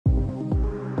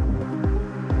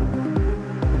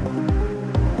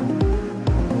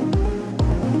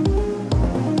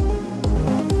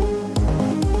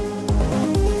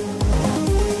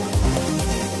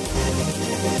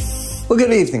Well,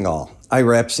 good evening, all.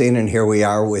 I'm Epstein, and here we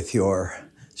are with your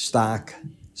stock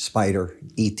spider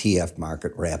ETF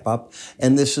market wrap-up.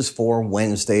 And this is for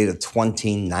Wednesday, the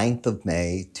 29th of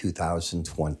May,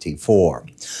 2024.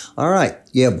 All right,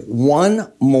 you have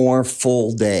one more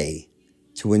full day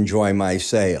to enjoy my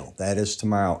sale. That is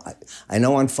tomorrow. I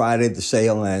know on Friday the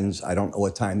sale ends. I don't know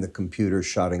what time the computer's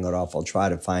shutting it off. I'll try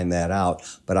to find that out,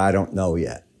 but I don't know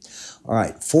yet. All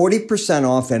right, 40%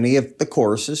 off any of the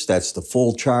courses. That's the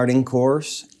full charting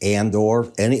course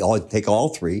and/or I'll take all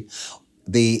three.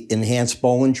 The Enhanced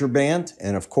Bollinger Band,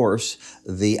 and of course,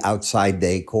 the Outside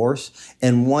Day course,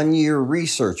 and 1-year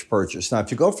research purchase. Now,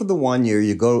 if you go for the 1 year,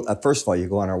 you go, first of all, you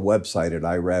go on our website at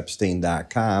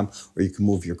irapstein.com, or you can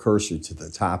move your cursor to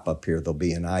the top up here. There'll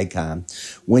be an icon.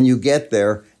 When you get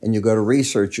there and you go to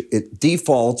research, it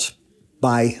defaults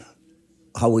by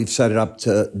how we've set it up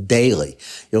to daily.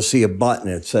 You'll see a button,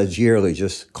 it says yearly.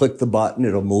 Just click the button,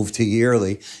 it'll move to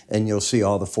yearly, and you'll see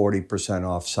all the 40%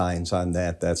 off signs on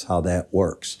that. That's how that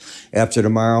works. After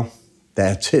tomorrow,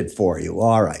 that's it for you.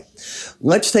 All right.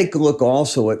 Let's take a look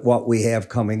also at what we have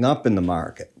coming up in the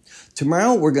market.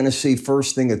 Tomorrow, we're going to see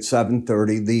first thing at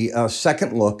 7:30, the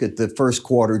second look at the first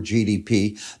quarter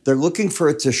GDP. They're looking for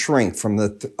it to shrink from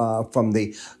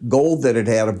the goal that it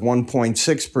had of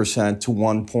 1.6% to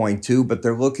 1.2, but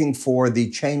they're looking for the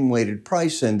chain-weighted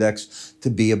price index to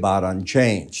be about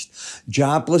unchanged.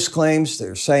 Jobless claims,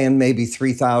 they're saying maybe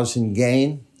 3,000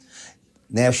 gain.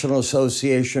 National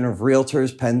Association of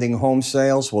Realtors pending home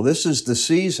sales. Well, this is the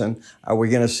season. Are we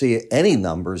going to see any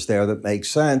numbers there that make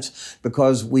sense?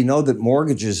 Because we know that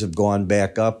mortgages have gone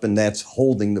back up, and that's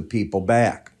holding the people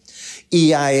back.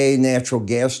 EIA natural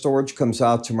gas storage comes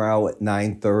out tomorrow at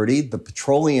 9:30. The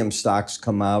petroleum stocks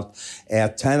come out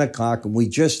at 10 o'clock. And we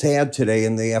just had today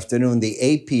in the afternoon the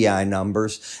API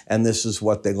numbers, and this is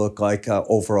what they look like,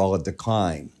 overall a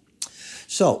decline.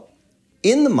 So,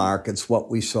 in the markets,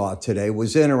 what we saw today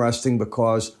was interesting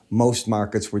because most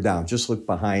markets were down. Just look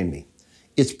behind me.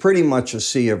 It's pretty much a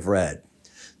sea of red.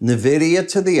 NVIDIA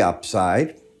to the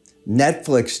upside,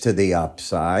 Netflix to the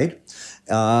upside.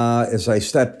 As I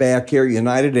step back here,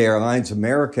 United Airlines,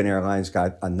 American Airlines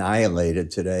got annihilated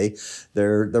today.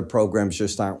 Their programs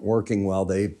just aren't working well.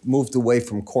 They moved away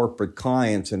from corporate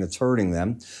clients, and it's hurting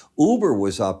them. Uber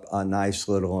was up a nice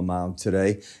little amount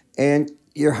today. And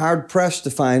you're hard-pressed to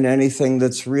find anything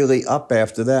that's really up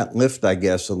after that. Lyft, I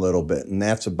guess, a little bit, and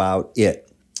that's about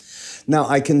it. Now,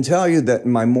 I can tell you that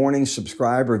in my morning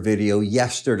subscriber video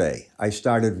yesterday, I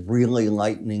started really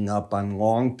lightening up on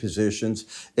long positions,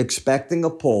 expecting a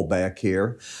pullback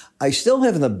here. I still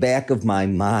have in the back of my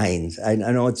mind, I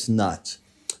know it's nuts,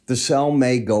 the sell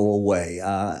may go away.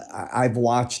 I've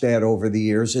watched that over the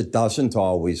years. It doesn't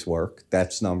always work.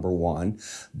 That's number one.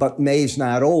 But May's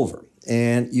not over.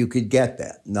 And you could get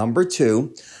that. Number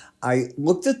two, I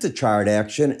looked at the chart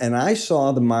action and I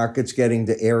saw the markets getting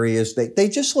to areas, they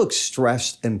just look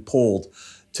stressed and pulled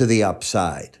to the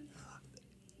upside.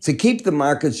 To keep the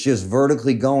markets just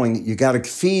vertically going, you got to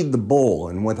feed the bull.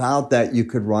 And without that, you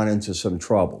could run into some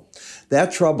trouble.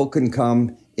 That trouble can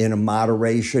come in a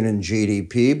moderation in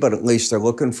GDP, but at least they're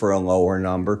looking for a lower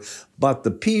number. But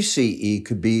the PCE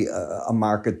could be a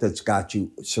market that's got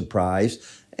you surprised.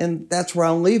 And that's where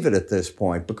I'll leave it at this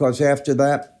point, because after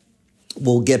that,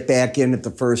 we'll get back in at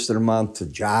the first of the month to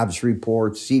jobs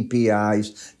reports,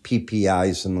 CPIs,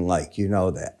 PPIs, and the like. You know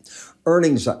that.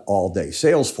 Earnings all day.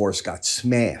 Salesforce got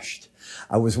smashed.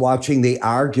 I was watching the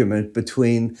argument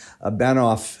between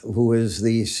Benoff, who is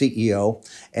the CEO,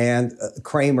 and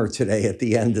Kramer today at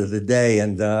the end of the day.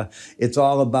 And it's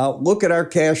all about, look at our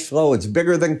cash flow. It's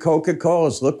bigger than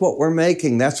Coca-Cola's. Look what we're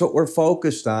making. That's what we're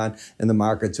focused on. And the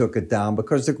market took it down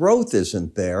because the growth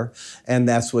isn't there. And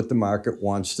that's what the market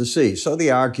wants to see. So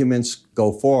the arguments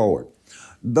go forward.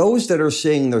 Those that are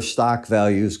seeing their stock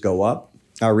values go up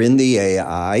are in the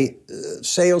AI.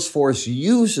 Salesforce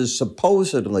uses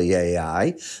supposedly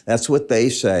AI. That's what they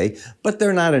say. But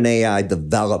they're not an AI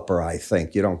developer, I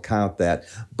think. You don't count that.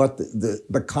 But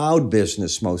the cloud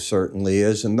business most certainly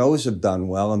is, and those have done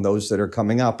well, and those that are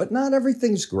coming out. But not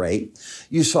everything's great.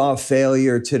 You saw a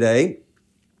failure today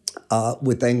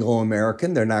with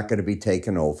Anglo-American. They're not going to be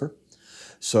taken over.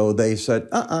 So they said,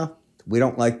 we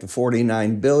don't like the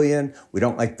 $49 billion. We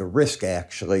don't like the risk,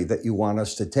 actually, that you want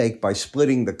us to take by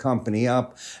splitting the company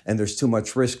up, and there's too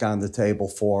much risk on the table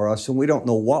for us, and we don't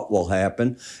know what will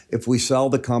happen if we sell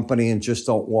the company and just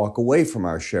don't walk away from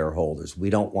our shareholders.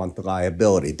 We don't want the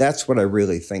liability. That's what I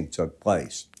really think took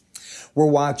place. We're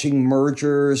watching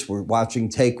mergers, we're watching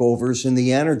takeovers in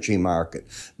the energy market,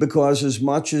 because as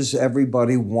much as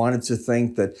everybody wanted to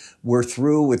think that we're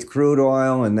through with crude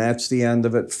oil and that's the end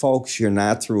of it, folks, you're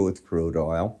not through with crude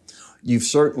oil. you've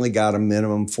certainly got a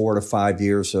minimum 4 to 5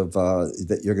 years of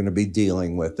that you're going to be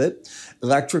dealing with it.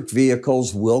 Electric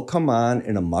vehicles will come on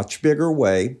in a much bigger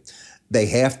way. They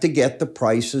have to get the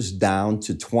prices down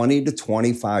to 20 to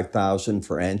 25,000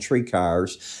 for entry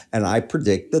cars, and I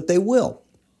predict that they will.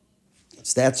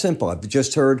 It's that simple. I've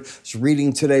just heard, I was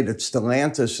reading today that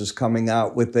Stellantis is coming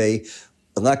out with a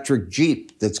electric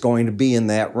Jeep that's going to be in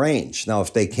that range. Now,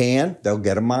 if they can, they'll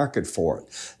get a market for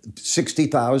it.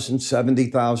 60,000,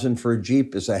 70,000 for a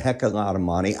Jeep is a heck of a lot of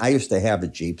money. I used to have a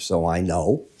Jeep, so I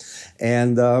know.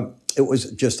 And it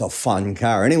was just a fun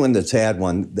car. Anyone that's had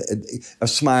one, a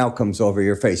smile comes over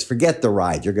your face. Forget the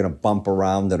ride. You're going to bump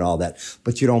around and all that.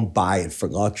 But you don't buy it for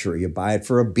luxury. You buy it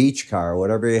for a beach car or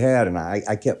whatever you had. And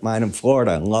I kept mine in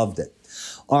Florida and loved it.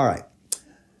 All right.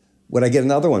 Would I get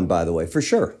another one, by the way? For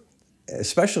sure.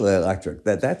 Especially electric.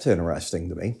 That's interesting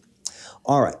to me.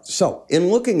 All right. So in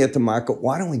looking at the market,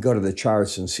 why don't we go to the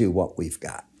charts and see what we've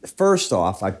got? First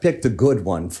off, I picked a good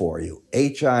one for you.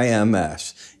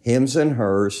 HIMS, hims and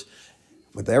hers.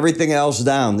 With everything else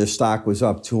down, this stock was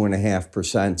up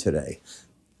 2.5% today.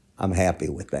 I'm happy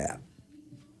with that.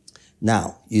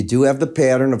 Now, you do have the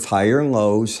pattern of higher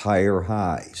lows, higher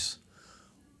highs.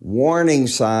 Warning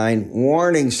sign,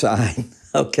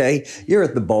 okay? You're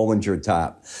at the Bollinger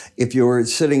top. If you were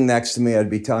sitting next to me, I'd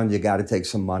be telling you got to take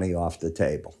some money off the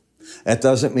table. That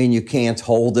doesn't mean you can't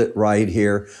hold it right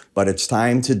here, but it's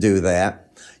time to do that.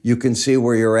 You can see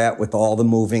where you're at with all the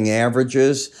moving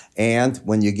averages. And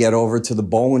when you get over to the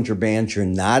Bollinger Band, you're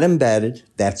not embedded.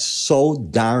 That's so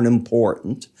darn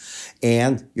important.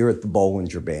 And you're at the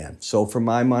Bollinger Band. So for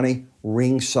my money,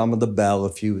 ring some of the bell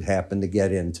if you happen to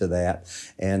get into that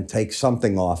and take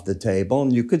something off the table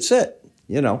and you could sit.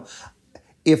 You know,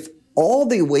 if all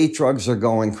the weight drugs are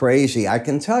going crazy, I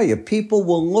can tell you, people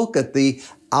will look at the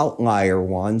outlier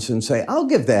ones and say, I'll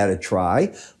give that a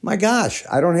try. My gosh,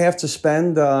 I don't have to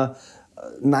spend $900,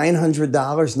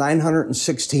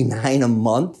 $969 a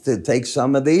month to take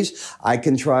some of these. I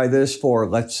can try this for,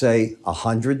 let's say,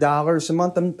 $100 a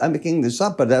month. I'm making this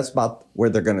up, but that's about where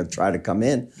they're going to try to come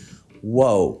in.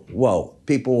 Whoa, whoa.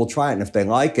 People will try it, and if they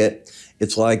like it,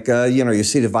 it's like, you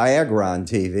see the Viagra on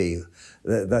TV.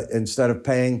 Instead of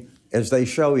paying, as they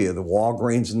show you, the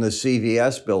Walgreens and the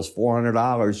CVS bills,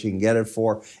 $400, you can get it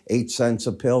for 8 cents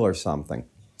a pill or something.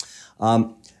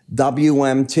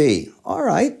 WMT, all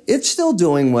right, it's still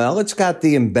doing well. It's got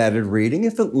the embedded reading.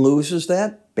 If it loses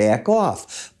that, back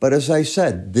off. But as I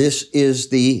said, this is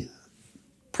the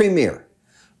premier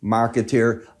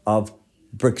marketeer of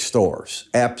brick stores,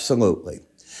 absolutely.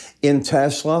 In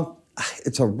Tesla,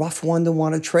 it's a rough one to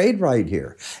want to trade right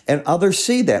here. And others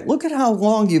see that. Look at how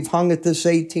long you've hung at this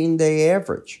 18-day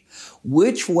average.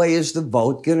 Which way is the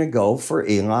vote going to go for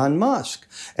Elon Musk?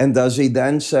 And does he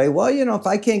then say, well, if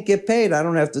I can't get paid, I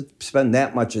don't have to spend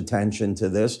that much attention to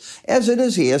this. As it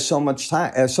is, he has so much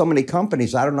time, has so many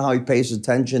companies. I don't know how he pays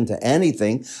attention to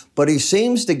anything, but he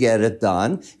seems to get it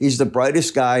done. He's the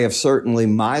brightest guy of certainly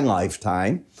my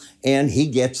lifetime. And he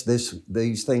gets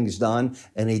these things done,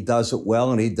 and he does it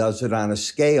well, and he does it on a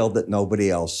scale that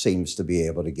nobody else seems to be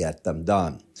able to get them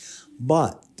done.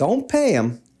 But don't pay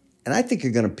him, and I think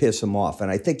you're going to piss him off,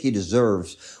 and I think he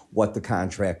deserves what the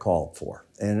contract called for.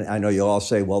 And I know you'll all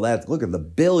say, well, look at the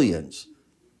billions.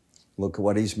 Look at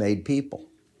what he's made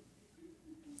people.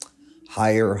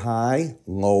 Higher high,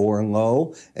 lower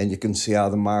low, and you can see how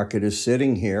the market is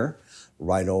sitting here.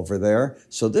 Right over there.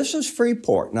 So this is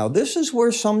Freeport. Now, this is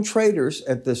where some traders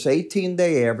at this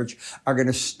 18-day average are going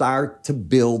to start to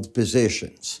build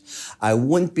positions. I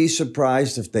wouldn't be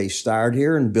surprised if they start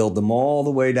here and build them all the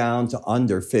way down to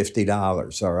under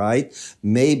 $50, all right?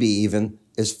 Maybe even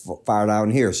as far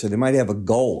down here. So they might have a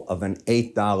goal of an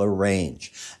 $8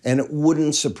 range. And it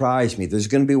wouldn't surprise me. There's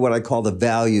going to be what I call the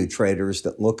value traders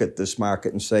that look at this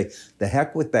market and say, the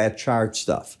heck with that chart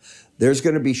stuff. There's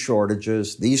going to be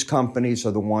shortages. These companies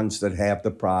are the ones that have the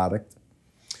product.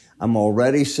 I'm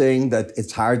already seeing that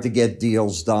it's hard to get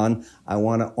deals done. I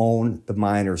want to own the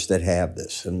miners that have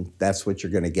this, and that's what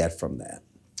you're going to get from that.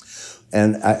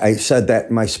 And I said that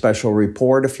in my special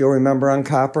report, if you'll remember, on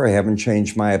copper. I haven't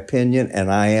changed my opinion,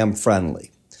 and I am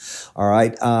friendly. All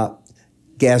right.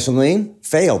 Gasoline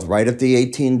failed right at the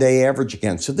 18-day average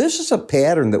again. So this is a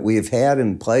pattern that we have had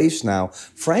in place now,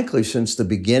 frankly, since the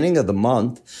beginning of the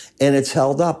month, and it's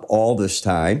held up all this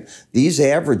time. These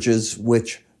averages,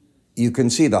 which you can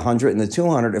see the 100 and the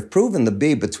 200, have proven to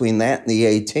be between that and the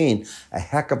 18, a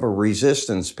heck of a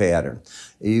resistance pattern.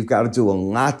 You've got to do a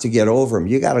lot to get over them.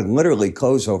 You got to literally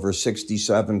close over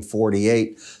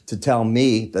 67.48 to tell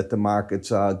me that the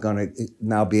market's going to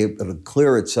now be able to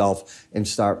clear itself and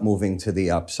start moving to the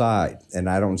upside. And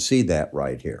I don't see that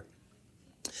right here.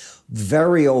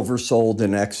 Very oversold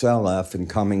in XLF and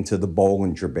coming to the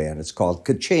Bollinger Band. It's called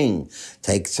ka-ching.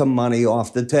 Take some money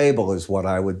off the table is what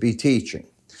I would be teaching.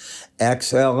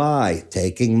 XLI,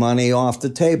 taking money off the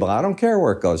table. I don't care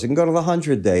where it goes. You can go to the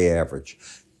 100-day average.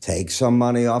 Take some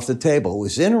money off the table. It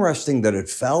was interesting that it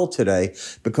fell today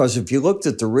because if you looked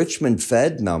at the Richmond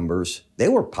Fed numbers, they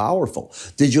were powerful.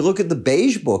 Did you look at the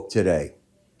beige book today?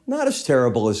 Not as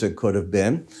terrible as it could have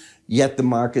been, yet the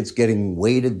market's getting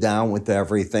weighted down with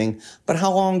everything. But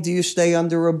how long do you stay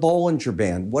under a Bollinger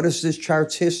Band? What is this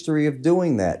chart's history of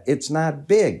doing that? It's not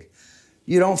big.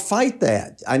 You don't fight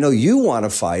that. I know you want to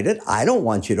fight it. I don't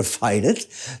want you to fight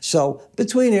it. So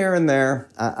between here and there,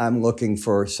 I'm looking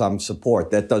for some support.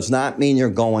 That does not mean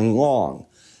you're going long.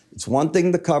 It's one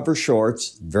thing to cover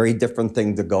shorts, very different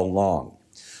thing to go long.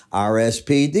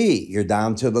 RSPD, you're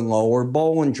down to the lower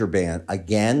Bollinger Band.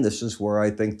 Again, this is where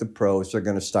I think the pros are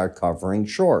going to start covering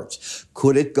shorts.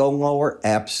 Could it go lower?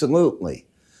 Absolutely.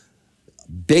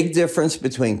 Big difference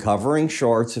between covering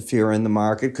shorts if you're in the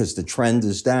market because the trend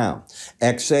is down.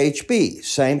 XHB,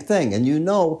 same thing. And you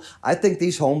know, I think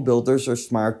these home builders are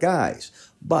smart guys,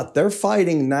 but they're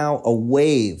fighting now a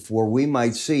wave where we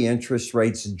might see interest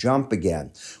rates jump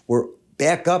again. We're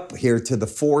back up here to the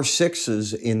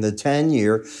 4.6s in the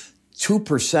 10-year,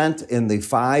 2% in the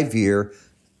 5-year.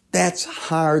 That's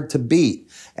hard to beat.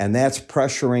 And that's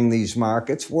pressuring these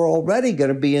markets. We're already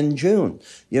going to be in June.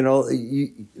 You know,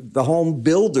 the home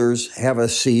builders have a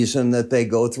season that they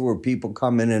go through where people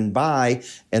come in and buy,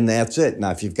 and that's it.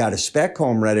 Now, if you've got a spec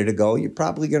home ready to go, you're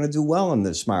probably going to do well in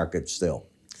this market still.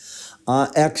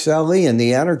 XLE and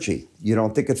the energy. You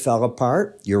don't think it fell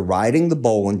apart? You're riding the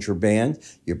Bollinger Band.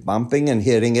 You're bumping and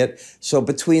hitting it. So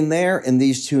between there and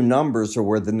these two numbers are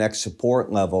where the next support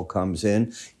level comes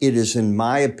in. It is, in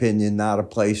my opinion, not a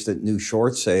place that new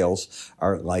short sales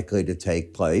are likely to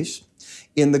take place.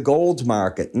 In the gold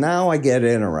market, now I get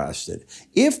interested.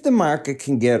 If the market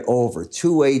can get over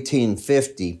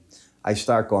 218.50, I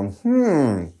start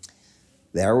going,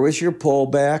 there was your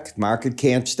pullback. Market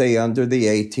can't stay under the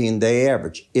 18-day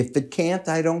average. If it can't,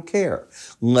 I don't care.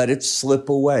 Let it slip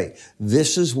away.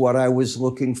 This is what I was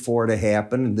looking for to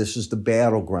happen, and this is the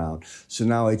battleground. So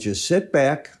now I just sit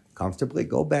back, comfortably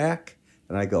go back,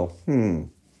 and I go,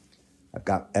 I've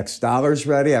got X dollars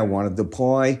ready. I want to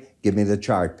deploy. Give me the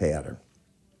chart pattern.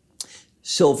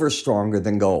 Silver's stronger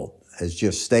than gold. Has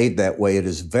just stayed that way. It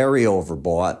is very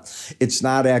overbought. It's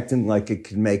not acting like it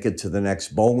can make it to the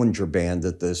next Bollinger Band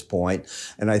at this point.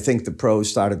 And I think the pros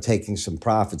started taking some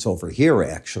profits over here,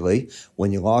 actually.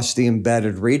 When you lost the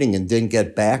embedded reading and didn't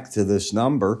get back to this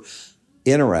number,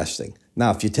 interesting.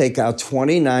 Now, if you take out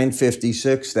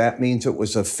 29.56, that means it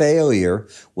was a failure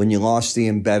when you lost the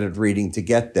embedded reading to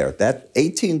get there. That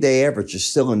 18-day average is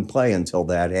still in play until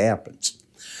that happens.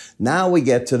 Now we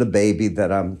get to the baby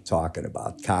that I'm talking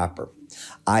about, copper.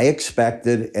 I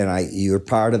expected, and you're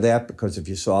part of that because if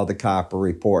you saw the copper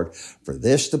report, for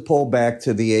this to pull back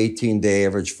to the 18-day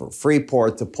average, for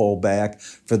Freeport to pull back,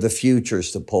 for the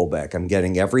futures to pull back. I'm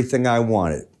getting everything I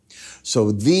wanted.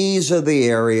 So these are the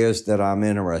areas that I'm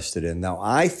interested in. Now,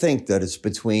 I think that it's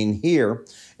between here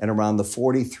and around the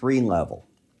 43 level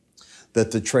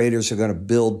that the traders are going to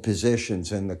build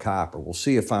positions in the copper. We'll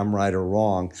see if I'm right or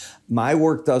wrong. My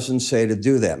work doesn't say to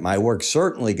do that. My work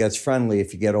certainly gets friendly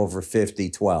if you get over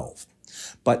 50.12.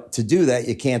 But to do that,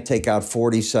 you can't take out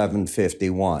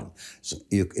 47.51. So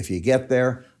if you get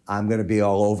there, I'm going to be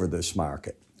all over this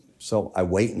market. So I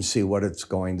wait and see what it's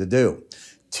going to do.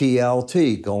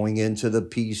 TLT going into the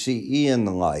PCE and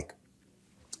the like,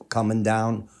 coming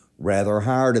down rather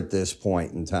hard at this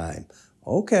point in time.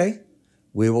 Okay.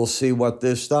 We will see what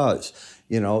this does.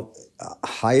 You know,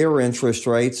 higher interest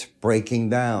rates breaking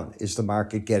down. Is the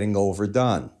market getting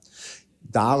overdone?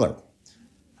 Dollar.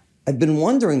 I've been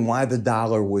wondering why the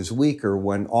dollar was weaker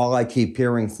when all I keep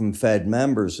hearing from Fed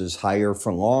members is higher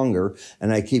for longer,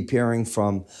 and I keep hearing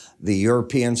from the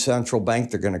European Central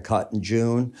Bank they're going to cut in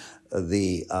June,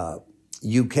 the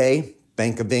UK,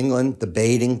 Bank of England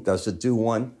debating, does it do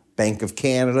one? Bank of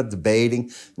Canada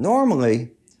debating.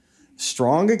 Normally,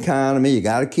 strong economy, you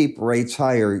got to keep rates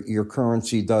higher, your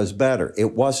currency does better.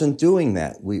 It wasn't doing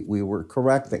that. We were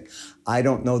correcting. I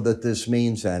don't know that this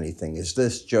means anything. Is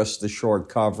this just the short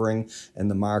covering and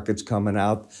the market's coming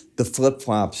out? The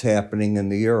flip-flops happening in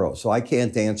the euro. So I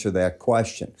can't answer that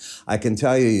question. I can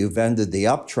tell you you've ended the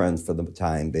uptrend for the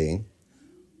time being.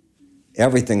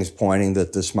 Everything's pointing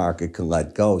that this market can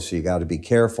let go, so you got to be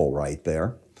careful right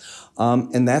there.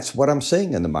 And that's what I'm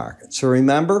seeing in the market. So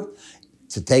remember,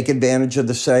 to take advantage of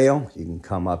the sale, you can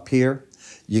come up here.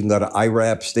 You can go to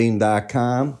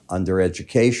iraepstein.com. Under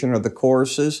education are the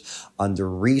courses. Under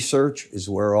research is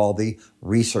where all the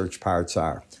research parts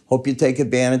are. Hope you take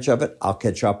advantage of it. I'll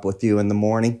catch up with you in the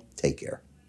morning. Take care.